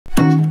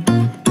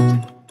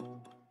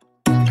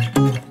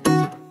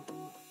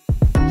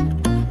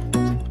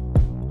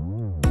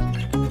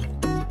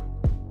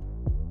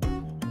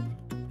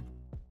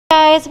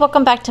guys,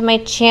 welcome back to my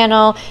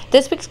channel.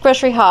 This week's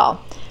grocery haul.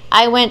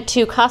 I went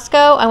to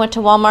Costco, I went to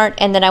Walmart,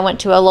 and then I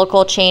went to a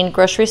local chain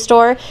grocery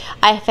store.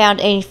 I found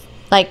three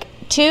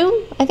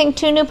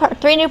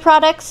new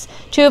products,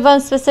 2 of them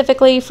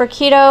specifically for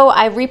keto.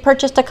 I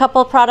repurchased a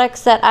couple of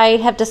products that I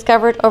have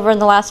discovered over in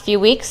the last few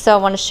weeks, so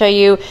I want to show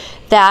you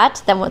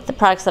that, then with the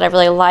products that I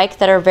really like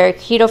that are very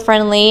keto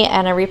friendly,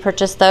 and I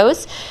repurchased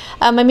those.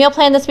 My meal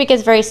plan this week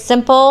is very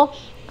simple.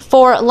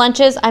 For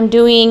lunches, I'm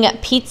doing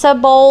pizza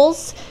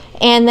bowls,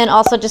 and then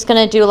also just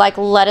gonna do like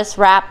lettuce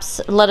wraps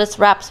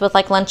with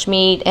like lunch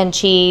meat and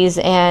cheese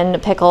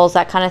and pickles,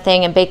 that kind of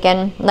thing, and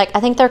bacon. Like,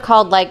 I think they're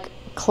called like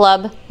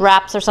club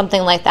wraps or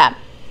something like that.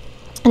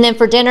 And then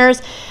for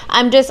dinners,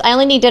 I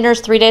only need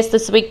dinners 3 days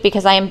this week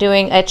because I am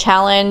doing a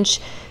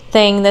challenge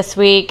thing this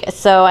week,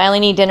 so I only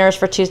need dinners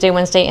for Tuesday,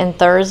 Wednesday, and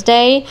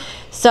Thursday.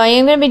 So I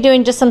am going to be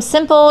doing just some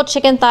simple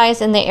chicken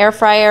thighs in the air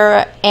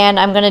fryer, and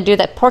I'm going to do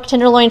that pork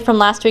tenderloin from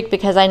last week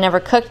because I never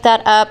cooked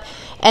that up.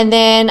 And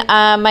then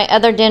my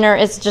other dinner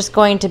is just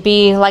going to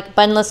be like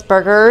bunless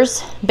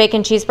burgers,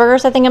 bacon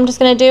cheeseburgers, I think I'm just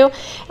going to do.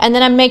 And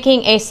then I'm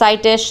making a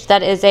side dish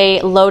that is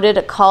a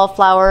loaded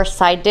cauliflower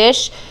side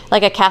dish,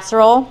 like a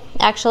casserole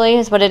actually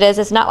is what it is.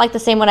 It's not like the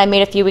same one I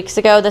made a few weeks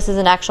ago. This is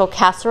an actual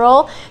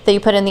casserole that you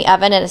put in the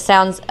oven, and it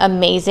sounds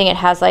amazing. It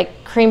has like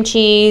cream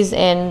cheese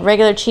and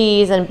regular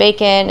cheese and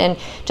bacon, and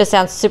just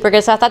sounds super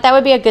good. So I thought that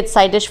would be a good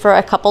side dish for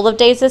a couple of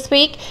days this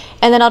week,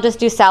 and then I'll just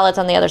do salads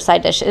on the other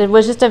side dish. It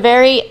was just a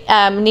very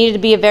needed to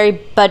be a very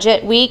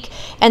budget week,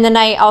 and then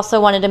I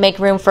also wanted to make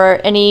room for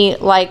any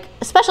like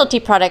specialty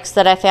products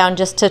that I found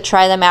just to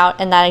try them out,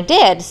 and that I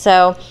did.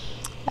 So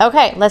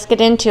okay, let's get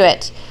into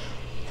it.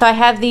 So I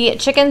have the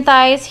chicken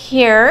thighs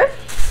here,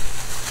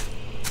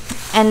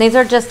 and these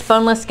are just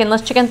boneless,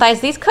 skinless chicken thighs.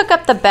 These cook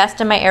up the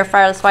best in my air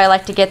fryer, that's why I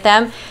like to get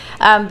them.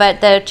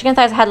 But the chicken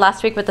thighs I had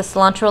last week with the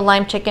cilantro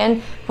lime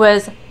chicken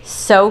was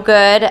so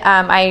good.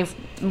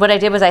 What I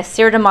did was I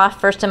seared them off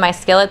first in my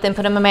skillet, then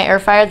put them in my air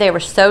fryer. They were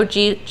so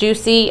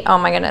juicy. Oh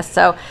my goodness.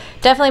 So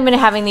definitely been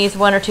having these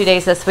 1 or 2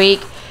 days this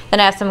week.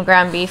 Then I have some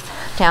ground beef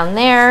down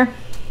there.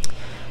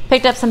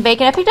 Picked up some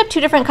bacon. I picked up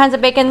 2 different kinds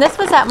of bacon. This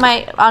was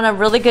on a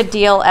really good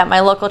deal at my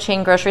local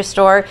chain grocery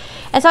store,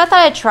 and so I thought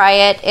I'd try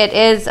it. It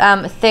is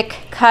thick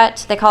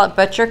cut. They call it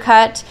butcher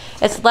cut.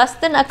 It's less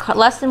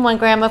than 1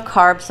 gram of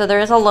carbs, so there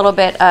is a little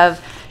bit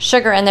of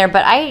sugar in there.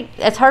 But I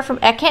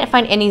can't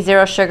find any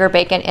zero sugar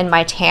bacon in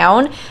my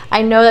town.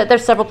 I know that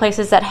there's several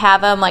places that have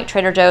them, like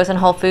Trader Joe's and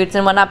Whole Foods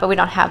and whatnot, but we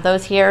don't have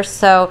those here.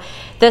 So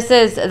this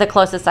is the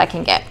closest I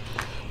can get.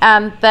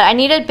 But I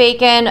needed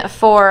bacon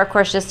for, of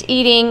course, just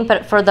eating,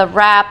 but for the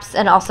wraps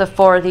and also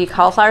for the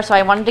cauliflower, so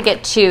I wanted to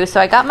get 2.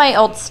 So I got my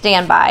old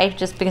standby,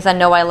 just because I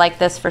know I like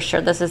this for sure.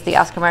 This is the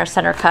Oscar Mayer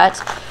center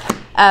cut,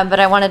 but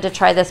I wanted to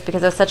try this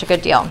because it was such a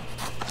good deal.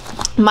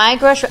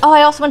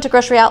 I also went to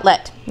Grocery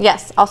Outlet.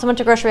 Yes, also went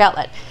to Grocery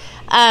Outlet.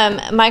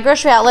 My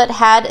Grocery Outlet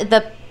had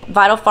the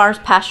Vital Farms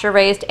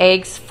pasture-raised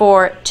eggs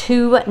for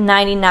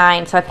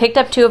 $2.99. So I picked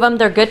up 2 of them.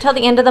 They're good till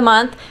the end of the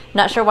month.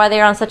 Not sure why they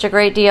are on such a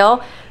great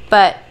deal,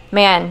 but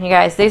man, you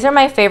guys, these are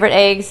my favorite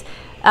eggs.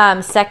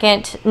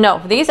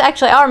 These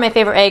actually are my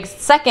favorite eggs.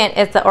 Second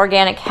is the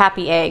organic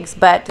Happy eggs,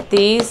 but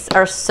these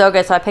are so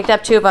good. So I picked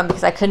up 2 of them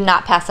because I could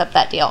not pass up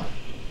that deal.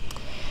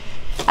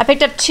 I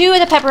picked up 2 of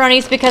the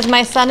pepperonis because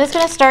my son is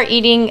going to start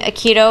eating a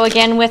keto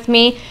again with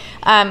me.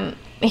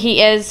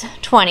 He is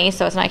 20,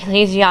 so it's not like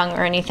he's young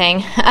or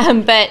anything.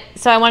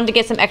 So I wanted to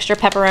get some extra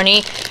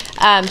pepperoni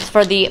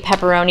for the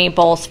pepperoni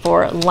bowls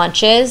for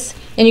lunches.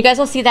 And you guys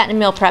will see that in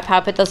meal prep, how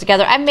I put those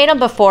together. I've made them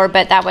before,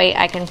 but that way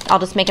I'll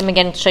just make them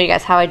again to show you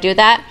guys how I do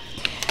that.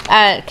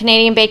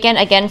 Canadian bacon,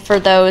 again, for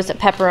those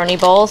pepperoni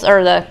bowls,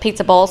 or the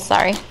pizza bowls,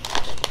 sorry.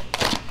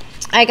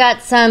 I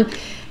got some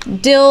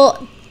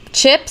dill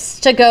chips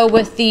to go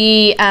with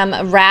the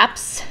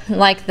wraps,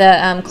 like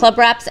the club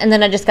wraps, and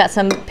then I just got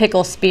some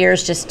pickle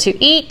spears just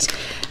to eat.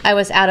 I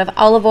was out of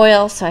olive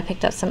oil, so I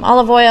picked up some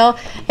olive oil.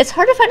 It's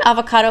hard to find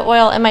avocado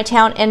oil in my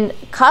town, and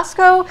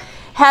Costco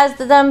has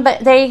them, but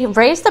they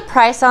raised the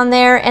price on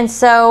there, and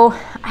so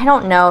I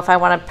don't know if I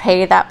want to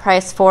pay that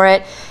price for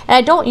it. And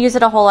I don't use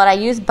it a whole lot. I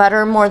use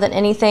butter more than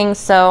anything.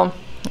 So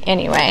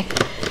anyway,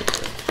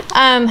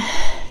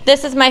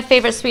 this is my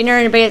favorite sweetener.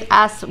 Anybody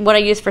asks what I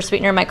use for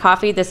sweetener in my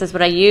coffee, this is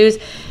what I use.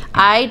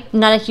 I'm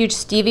not a huge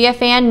stevia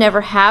fan, never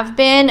have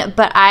been,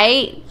 but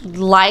I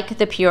like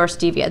the pure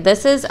stevia.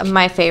 This is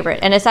my favorite,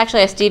 and it's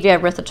actually a stevia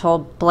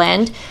erythritol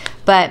blend,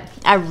 but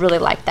I really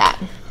like that.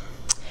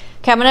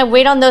 Okay, I'm gonna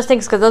wait on those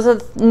things because those are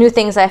the new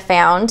things I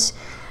found.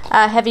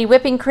 Heavy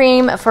whipping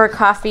cream for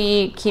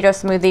coffee, keto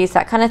smoothies,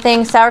 that kind of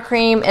thing. Sour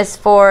cream is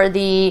for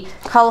the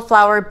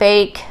cauliflower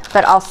bake,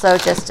 but also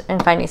just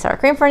if I need sour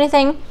cream for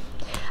anything.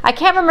 I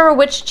can't remember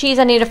which cheese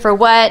I needed for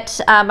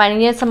what. I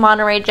needed some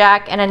Monterey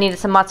Jack and I needed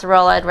some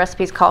mozzarella, and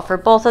recipes call for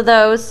both of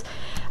those.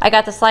 I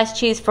got the sliced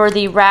cheese for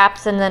the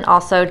wraps, and then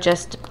also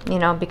just, you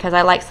know, because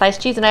I like sliced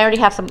cheese, and I already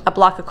have a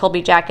block of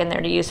Colby Jack in there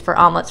to use for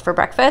omelets for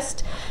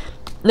breakfast.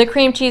 The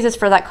cream cheese is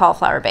for that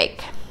cauliflower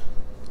bake.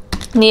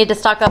 Needed to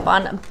stock up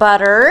on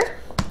butter.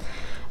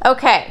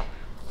 Okay,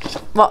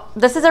 well,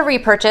 this is a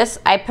repurchase.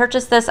 I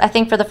purchased this, I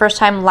think, for the first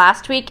time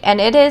last week, and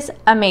it is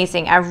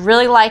amazing. I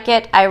really like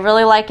it. I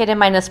really like it in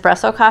my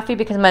Nespresso coffee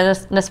because my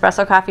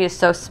Nespresso coffee is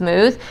so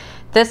smooth.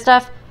 This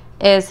stuff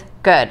is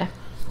good.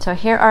 So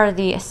here are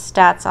the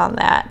stats on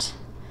that.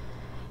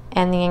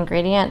 And the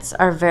ingredients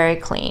are very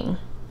clean.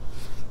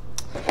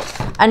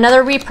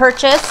 Another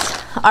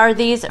repurchase are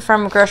these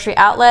from Grocery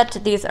Outlet.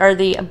 These are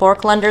the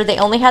Borklander. They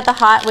only had the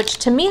hot, which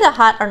to me the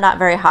hot are not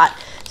very hot.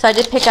 So I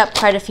did pick up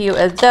quite a few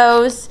of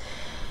those.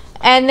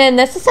 And then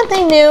this is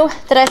something new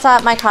that I saw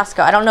at my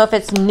Costco. I don't know if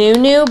it's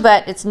new,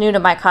 but it's new to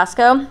my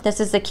Costco. This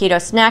is the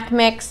Keto Snack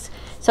Mix.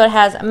 So it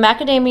has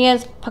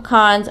macadamias,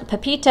 pecans,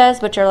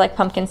 pepitas, which are like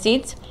pumpkin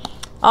seeds,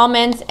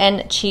 almonds,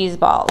 and cheese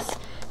balls.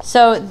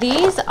 So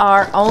these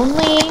are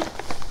only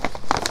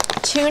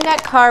 2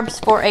 net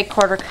carbs for a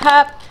 1/4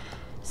 cup.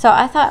 So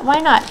I thought, why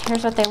not?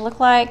 Here's what they look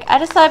like. I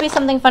just thought it'd be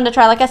something fun to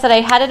try. Like I said, I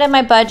had it in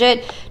my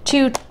budget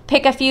to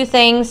pick a few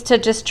things to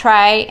just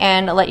try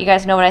and let you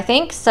guys know what I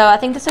think. So I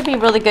think this would be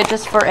really good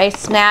just for a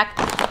snack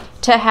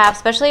to have,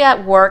 especially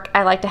at work.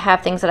 I like to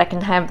have things that I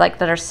can have like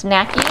that are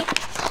snacky.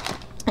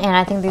 And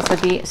I think these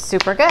would be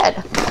super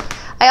good.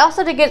 I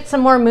also did get some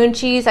more moon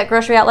cheese at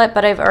Grocery Outlet,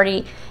 but I've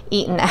already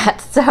eaten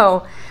that.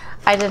 So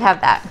I did have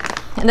that.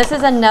 And this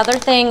is another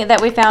thing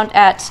that we found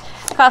at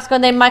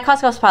Costco. And my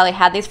Costco's probably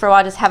had these for a while,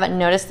 I just haven't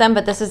noticed them.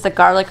 But this is the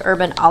garlic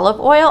herb and olive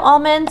oil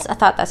almonds. I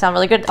thought that sounded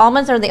really good.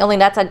 Almonds are the only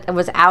nuts I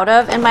was out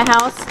of in my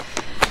house.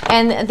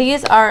 And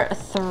these are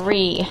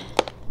 3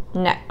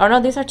 net, oh no,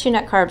 these are 2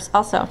 net carbs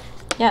also.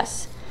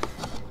 Yes.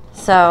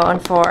 So,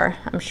 and for,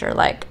 I'm sure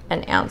like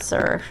an ounce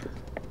or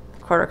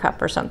 1/4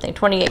 cup or something,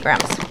 28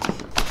 grams.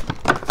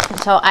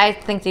 So I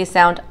think these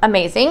sound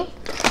amazing.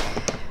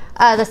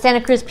 The Santa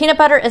Cruz peanut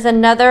butter is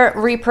another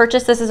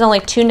repurchase. This is only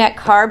 2 net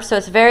carbs, so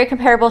it's very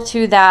comparable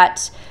to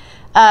that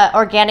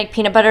organic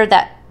peanut butter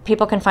that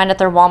people can find at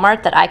their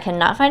Walmart that I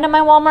cannot find at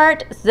my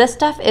Walmart. This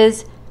stuff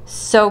is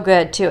so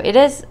good too. It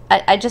is,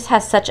 it just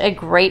has such a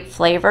great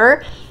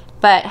flavor,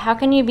 but how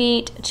can you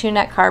beat 2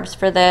 net carbs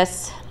for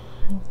this?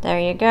 There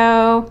you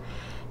go.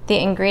 The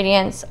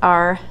ingredients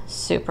are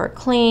super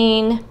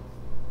clean.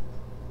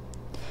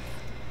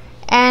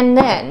 And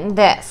then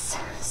this.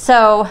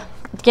 So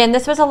again,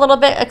 this was a little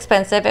bit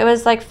expensive. It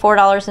was like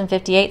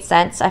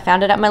 $4.58. I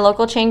found it at my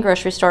local chain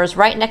grocery stores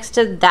right next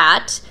to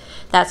that.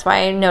 That's why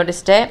I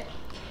noticed it.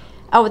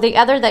 Oh, the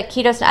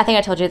Keto, I think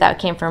I told you that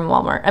came from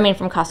Walmart. I mean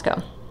from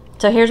Costco.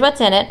 So here's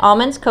what's in it.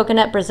 Almonds,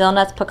 coconut, Brazil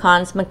nuts,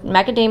 pecans,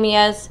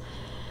 macadamias,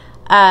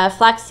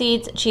 flax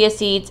seeds, chia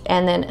seeds,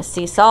 and then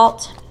sea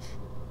salt.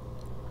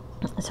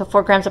 So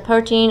 4 grams of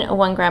protein,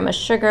 1 gram of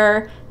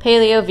sugar,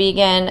 paleo,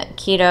 vegan,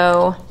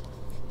 keto,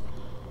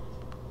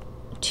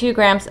 2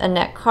 grams of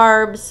net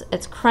carbs.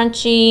 It's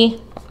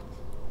crunchy.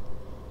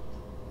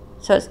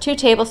 So it's 2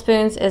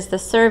 tablespoons is the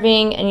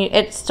serving, and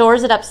it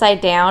stores it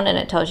upside down and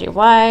it tells you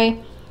why.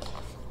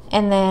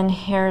 And then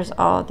here's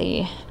all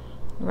the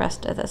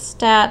rest of the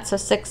stats. So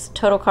 6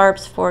 total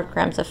carbs, 4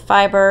 grams of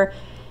fiber.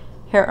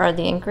 Here are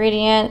the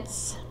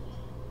ingredients.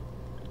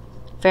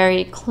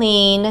 Very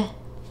clean.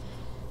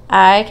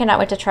 I cannot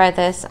wait to try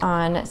this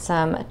on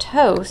some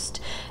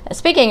toast.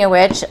 Speaking of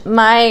which,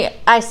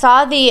 I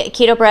saw the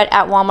keto bread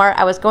at Walmart.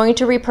 I was going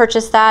to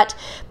repurchase that,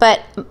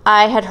 but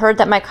I had heard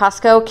that my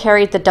Costco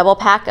carried the double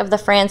pack of the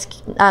France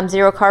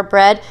zero carb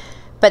bread,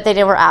 but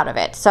they were out of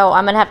it. So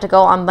I'm gonna have to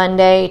go on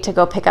Monday to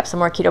go pick up some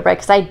more keto bread,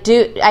 because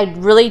I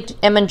really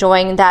am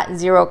enjoying that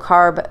zero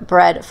carb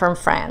bread from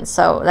France.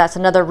 So that's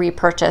another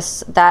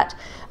repurchase that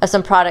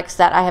some products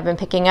that I have been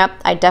picking up.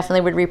 I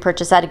definitely would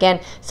repurchase that again.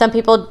 Some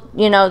people,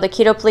 you know, the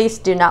keto police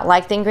do not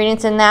like the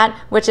ingredients in that,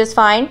 which is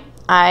fine.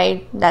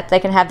 That they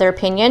can have their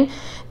opinion,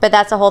 but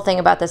that's the whole thing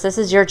about this. This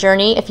is your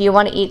journey. If you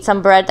want to eat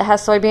some bread that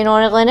has soybean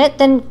oil in it,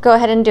 then go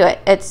ahead and do it.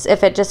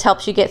 If it just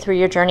helps you get through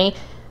your journey,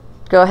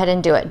 go ahead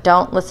and do it.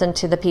 Don't listen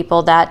to the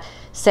people that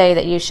say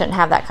that you shouldn't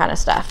have that kind of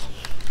stuff.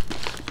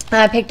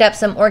 I picked up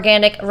some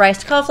organic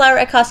riced cauliflower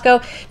at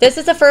Costco. This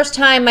is the first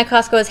time my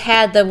Costco has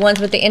had the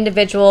ones with the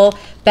individual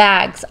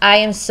bags. I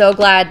am so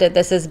glad that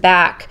this is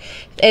back.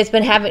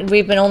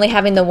 We've been only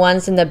having the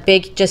ones in the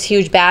big, just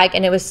huge bag,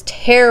 and it was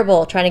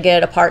terrible trying to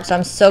get it apart. So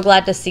I'm so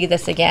glad to see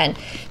this again.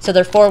 So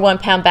they're 4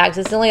 1-pound bags.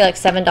 It's only like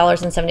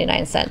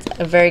 $7.79,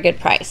 a very good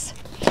price.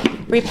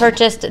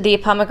 Repurchased the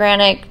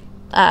pomegranate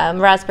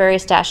raspberry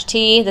stash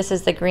tea. This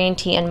is the green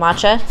tea and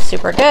matcha,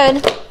 super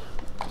good.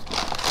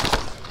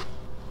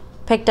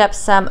 Picked up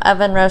some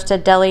oven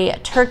roasted deli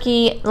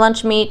turkey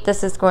lunch meat.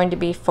 This is going to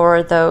be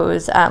for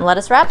those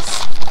lettuce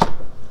wraps.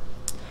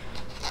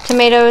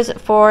 Tomatoes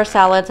for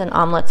salads and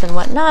omelets and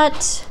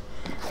whatnot.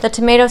 The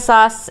tomato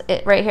sauce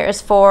right here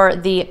is for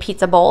the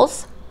pizza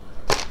bowls.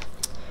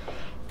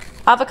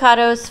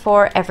 Avocados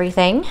for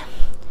everything.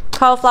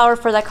 Cauliflower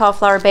for that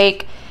cauliflower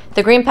bake.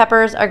 The green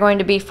peppers are going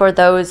to be for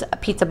those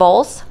pizza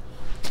bowls.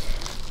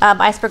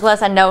 Iceberg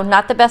lettuce, I know,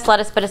 not the best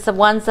lettuce, but it's the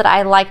ones that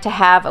I like to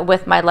have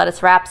with my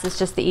lettuce wraps. It's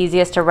just the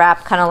easiest to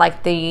wrap, kind of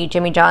like the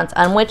Jimmy John's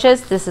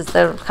unwitches. This is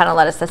the kind of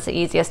lettuce that's the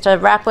easiest to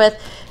wrap with.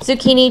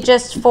 Zucchini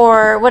just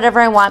for whatever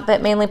I want,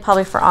 but mainly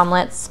probably for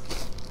omelets.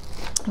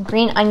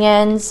 green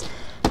onions,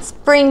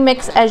 spring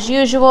mix as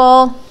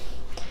usual.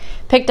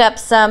 Picked up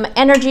some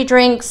energy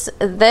drinks.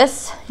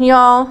 This,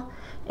 y'all,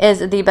 is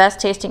the best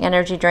tasting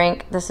energy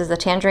drink. This is the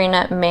tangerine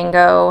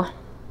mango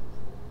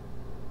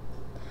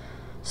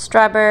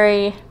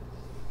strawberry.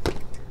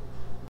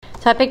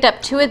 So I picked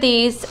up 2 of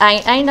these.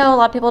 I know a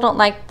lot of people don't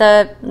like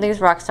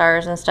these rock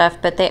stars and stuff,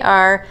 but they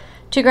are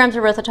 2 grams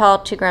of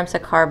erythritol, 2 grams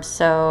of carbs.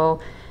 So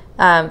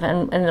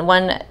and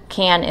 1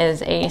 can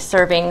is a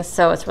serving,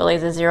 so it's really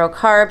the 0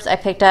 carbs. I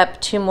picked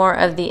up 2 more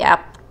of the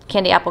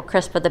candy apple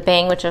crisp with the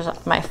bang, which is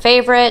my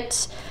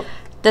favorite.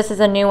 This is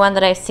a new one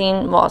that I've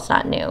seen. Well, it's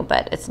not new,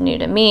 but it's new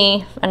to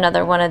me.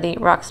 Another one of the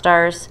rock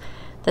stars,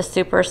 the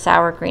super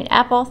sour green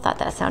apple. Thought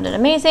that sounded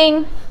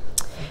amazing.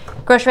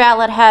 Grocery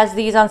Outlet has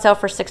these on sale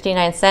for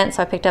 69 cents.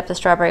 So I picked up the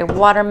strawberry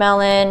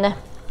watermelon,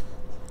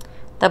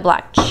 the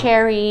black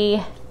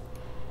cherry,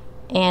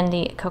 and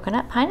the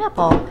coconut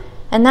pineapple.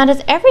 And that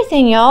is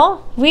everything,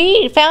 y'all.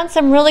 We found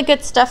some really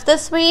good stuff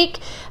this week.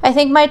 I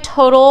think my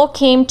total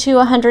came to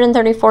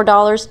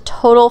 $134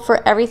 total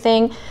for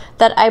everything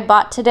that I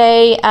bought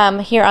today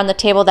here on the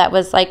table that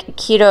was like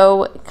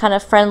keto kind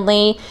of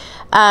friendly.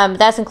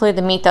 That's included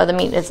the meat though. The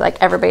meat is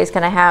like everybody's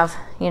gonna have,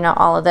 you know,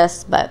 all of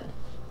this, but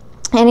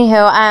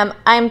anywho,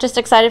 I'm just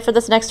excited for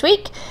this next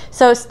week.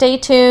 So stay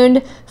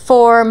tuned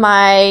for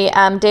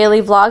my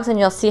daily vlogs, and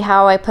you'll see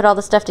how I put all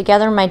the stuff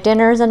together, my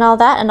dinners and all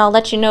that. And I'll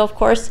let you know, of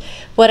course,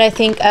 what I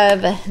think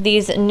of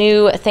these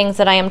new things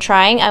that I am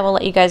trying. I will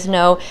let you guys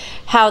know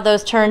how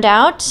those turned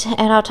out,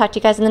 and I'll talk to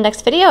you guys in the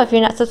next video. If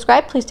you're not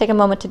subscribed, please take a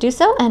moment to do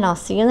so, and I'll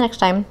see you next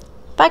time.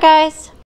 Bye, guys.